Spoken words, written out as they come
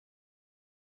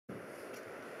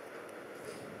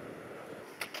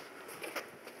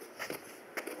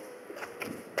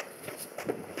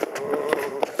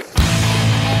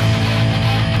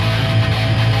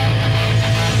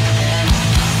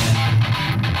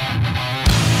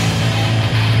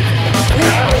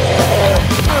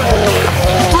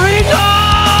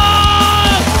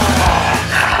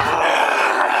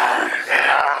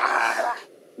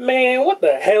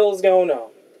hell's going on?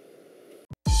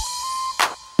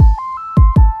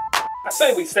 I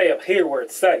say we stay up here where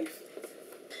it's safe.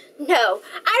 No,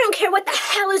 I don't care what the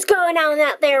hell is going on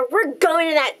out there. We're going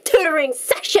to that tutoring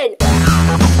session.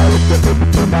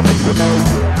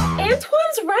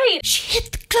 Antoine's right. She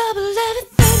hit the club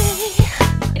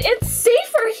 11:30. It's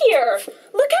safer here.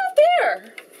 Look out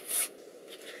there.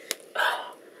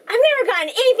 I've never gotten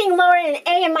anything lower than an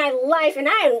A in my life, and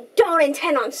I don't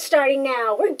intend on starting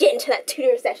now. We're getting to that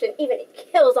tutor session, even if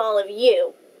it kills all of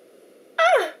you.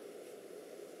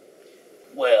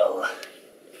 Well,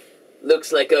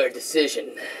 looks like our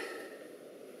decision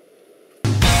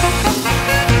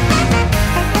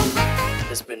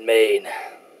has been made.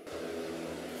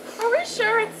 Are we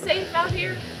sure it's safe out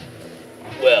here?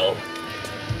 Well,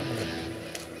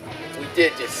 we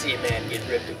did just see a man get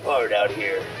ripped apart out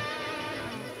here.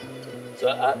 So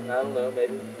I don't know,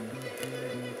 maybe.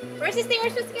 Where's this thing we're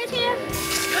supposed to get to? We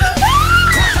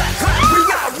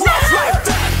got rough like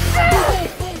that!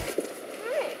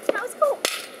 Alright, that was cool.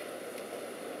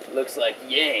 Looks like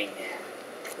Yang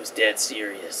was dead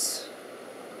serious.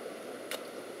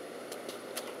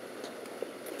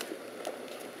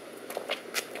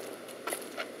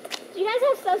 Do you guys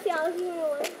have sociology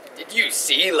 101? Did you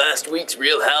see last week's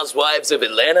Real Housewives of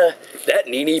Atlanta? That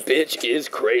Nene bitch is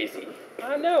crazy.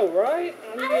 I know, right?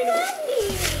 I I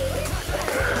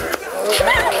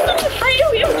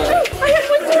had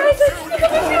moisturizer. It's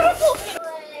gonna be beautiful.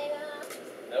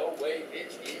 No way,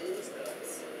 bitch is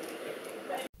nuts.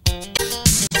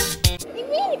 You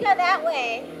mean to go that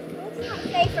way? It's not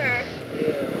safer.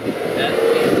 That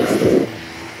way.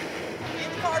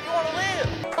 Which car do you want to live?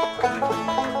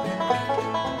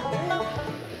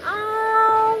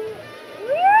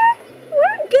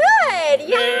 We're good.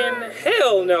 Yeah. Man,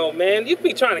 hell no, man. You could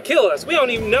be trying to kill us. We don't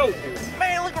even know you.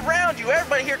 Man, look around you.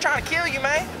 Everybody here trying to kill you,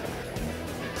 man.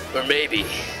 Or maybe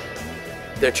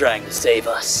they're trying to save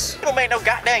us. It don't make no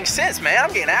goddamn sense, man.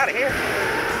 I'm getting out of here.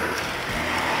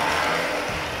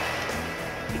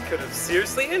 He could have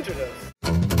seriously injured us.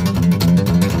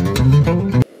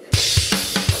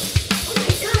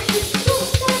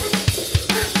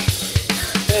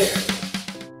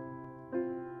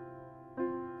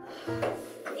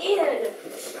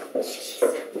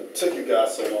 Took you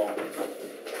guys so long.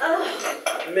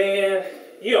 Man,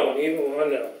 you don't even want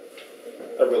to know.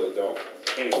 I really don't.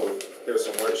 Anyway, here's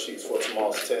some worksheets for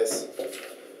tomorrow's test.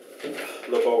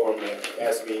 Look over them and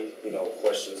ask me,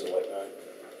 questions and whatnot.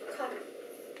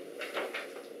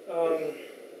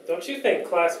 Don't you think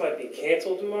class might be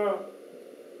canceled tomorrow?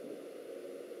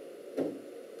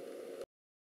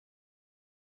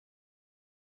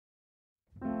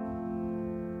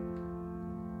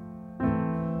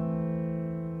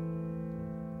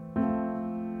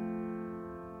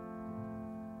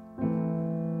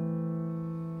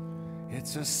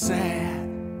 It's a sad,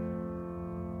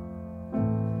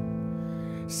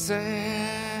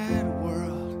 sad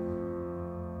world.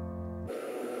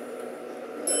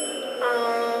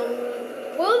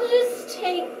 We'll just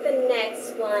take the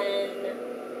next one.